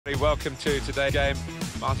Welcome to today's game.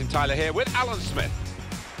 Martin Tyler here with Alan Smith.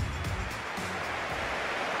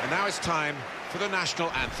 And now it's time for the national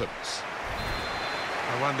anthems.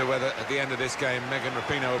 I wonder whether at the end of this game Megan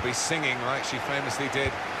Rapinoe will be singing like she famously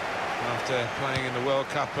did after playing in the World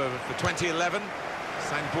Cup for 2011.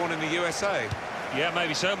 Sang born in the USA. Yeah,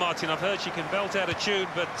 maybe so, Martin. I've heard she can belt out a tune,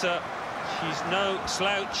 but she's no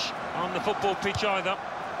slouch on the football pitch either.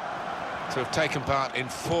 To have taken part in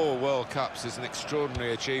 4 World Cups is an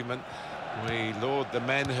extraordinary achievement. We laud the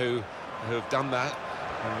men who have done that,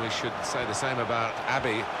 and we should say the same about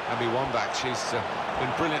Abby Wambach. She's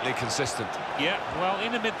been brilliantly consistent. Yeah, well,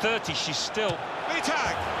 in the mid-30s, she's still...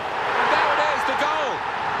 V-tag! And there it is, the goal!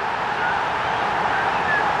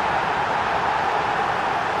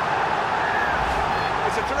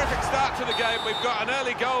 It's a terrific start to the game. We've got an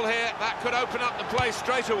early goal here. That could open up the play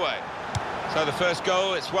straight away. So the first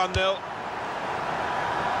goal, it's 1-0.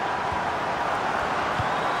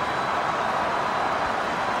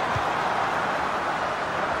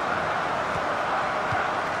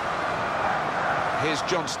 Here's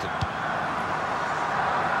Johnston.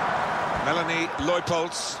 Melanie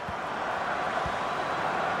Leupolz.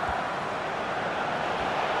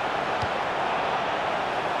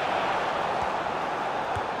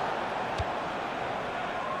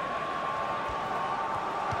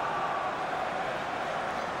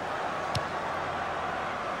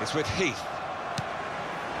 It's with Heath.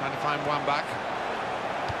 Trying to find one back.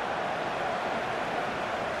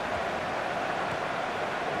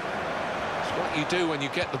 What you do when you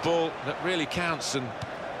get the ball that really counts, and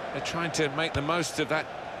they're trying to make the most of that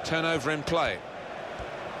turnover in play.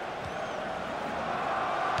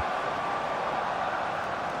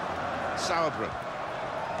 Sauerbrunn.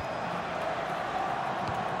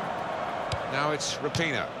 Now it's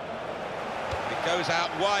Rapinoe. It goes out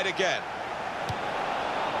wide again.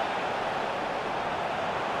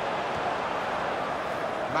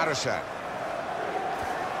 Marushan.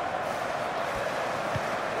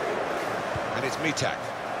 And it's Mitak.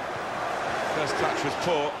 First touch was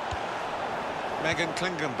poor. Megan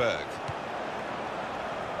Klingenberg.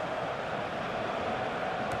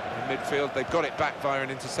 In midfield, they've got it back via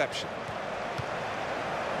an interception.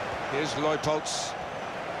 Here's Leupolz.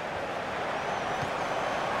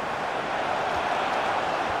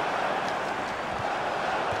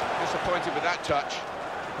 Disappointed with that touch.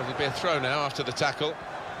 It'll be a throw now after the tackle.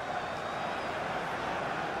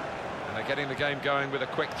 And they're getting the game going with a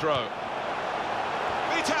quick throw.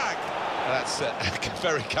 V-tag! That's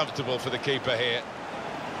very comfortable for the keeper here.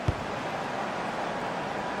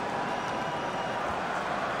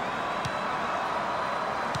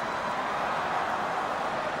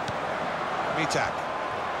 Mitak.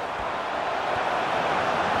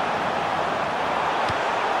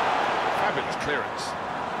 Fabulous clearance.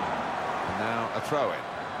 And now a throw-in.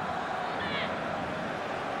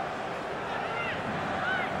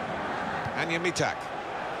 Anya Mitak.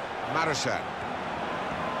 Marushan.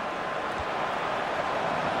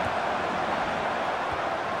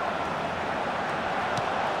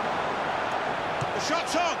 The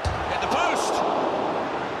shot's on! Hit the post!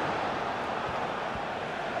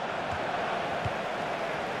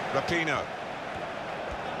 Rapinoe.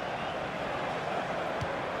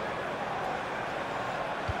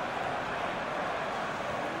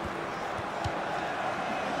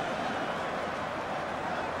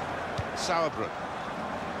 Sauerbrunn.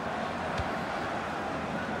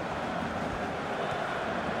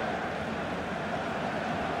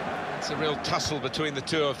 It's a real tussle between the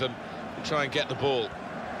two of them to try and get the ball.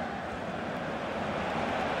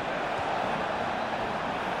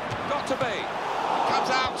 Got to be. Comes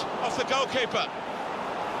out off the goalkeeper.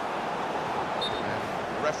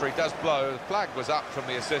 And the referee does blow. The flag was up from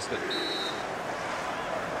the assistant.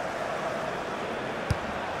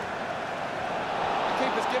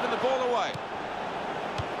 Keeper's given the ball away.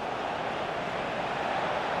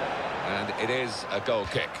 And it is a goal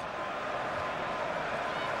kick.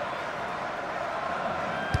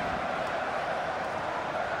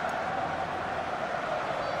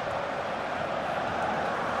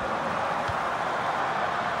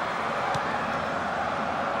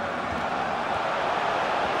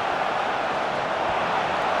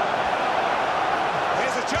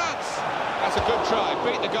 Here's a chance. That's a good try.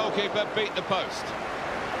 Beat the goalkeeper, beat the post.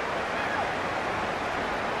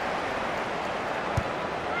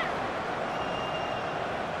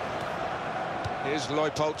 Here's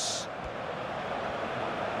Leupolz.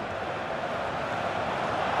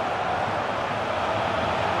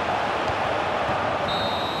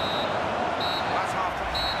 That's half.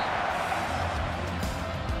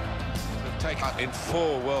 Take out in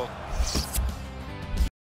 4 World.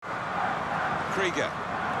 Krieger.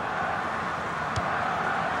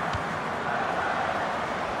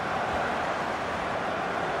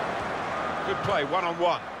 Good play,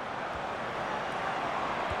 one-on-one.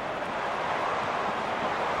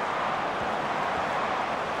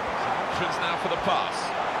 Some options now for the pass.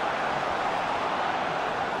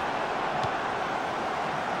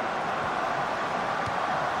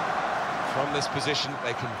 From this position,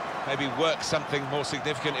 they can maybe work something more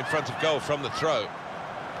significant in front of goal from the throw.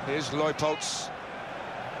 Here's Leupolz.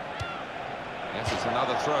 Yes, it's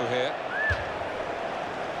another throw here.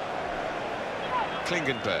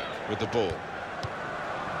 Klingenberg with the ball. The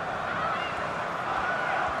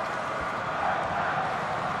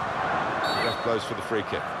ref blows for the free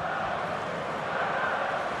kick.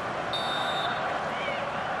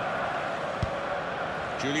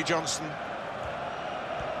 Julie Johnson.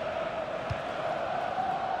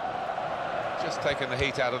 Just taking the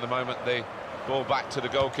heat out of the moment, the ball back to the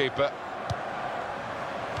goalkeeper.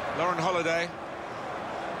 Lauren Holiday.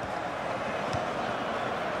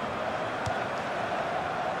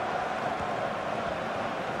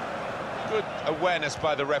 Good awareness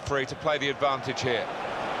by the referee to play the advantage here.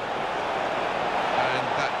 And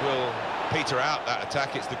that will peter out that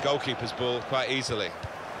attack. It's the goalkeeper's ball quite easily.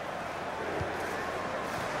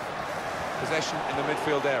 Possession in the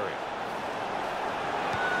midfield area.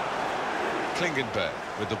 Klingenberg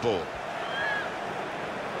with the ball.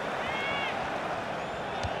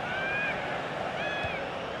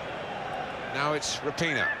 Now it's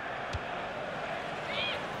Rapinoe.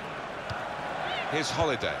 Here's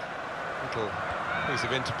Holiday. Little piece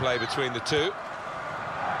of interplay between the two.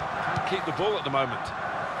 Can't keep the ball at the moment.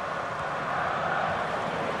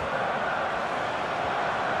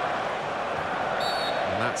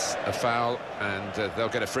 And that's a foul, and they'll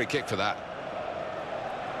get a free kick for that.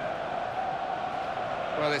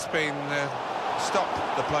 Well, it's been stop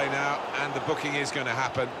the play now, and the booking is going to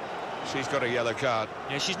happen. She's got a yellow card.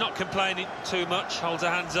 Yeah, she's not complaining too much, holds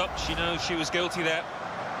her hands up. She knows she was guilty there.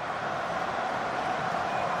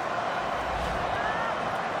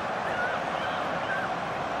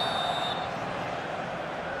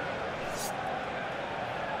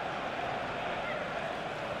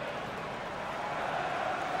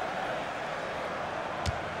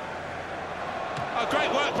 Oh,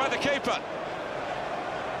 great work by the keeper.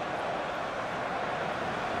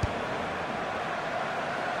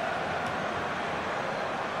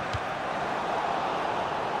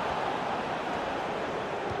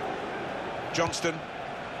 Johnston.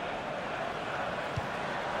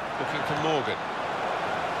 Looking for Morgan.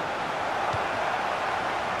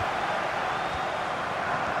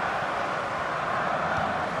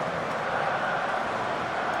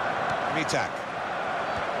 Mitak.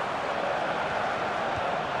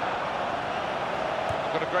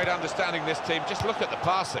 They've got a great understanding, this team. Just look at the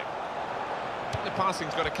passing. The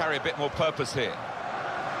passing's got to carry a bit more purpose here.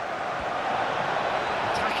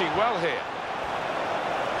 Attacking well here.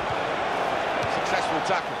 Successful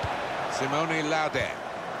tackle. Simone Lauder.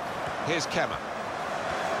 Here's Kemmer.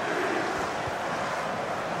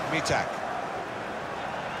 Mitak.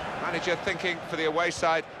 Manager thinking for the away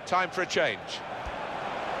side, time for a change.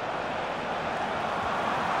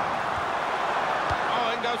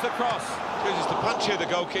 Oh, in goes the cross. Chooses to punch here, the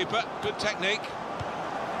goalkeeper. Good technique.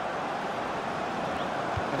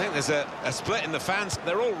 I think there's a split in the fans.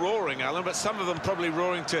 They're all roaring, Alan, but some of them probably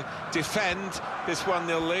roaring to defend this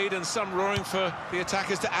 1-0 lead, and some roaring for the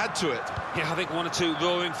attackers to add to it. Yeah, I think one or two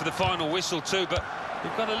roaring for the final whistle too, but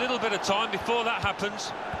we've got a little bit of time before that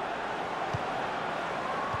happens.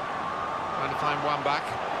 Trying to find one back.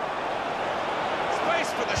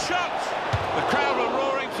 Space for the shot! The crowd were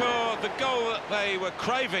roaring for the goal that they were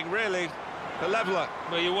craving, really. The leveller.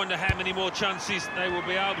 Well, you wonder how many more chances they will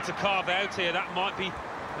be able to carve out here. That might be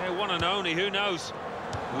their one and only, who knows?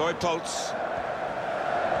 Leupolz.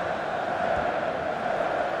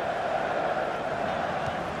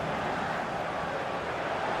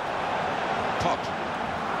 Pop.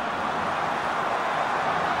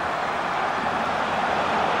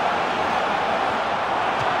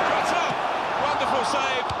 Wonderful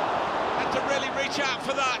save. Had to really reach out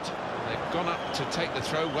for that. They've gone up to take the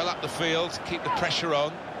throw well up the field, keep the pressure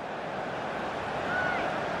on.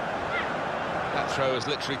 That throw has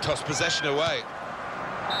literally tossed possession away.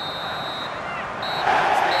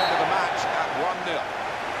 That's the end of the match at 1-0.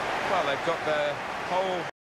 Well, they've got their whole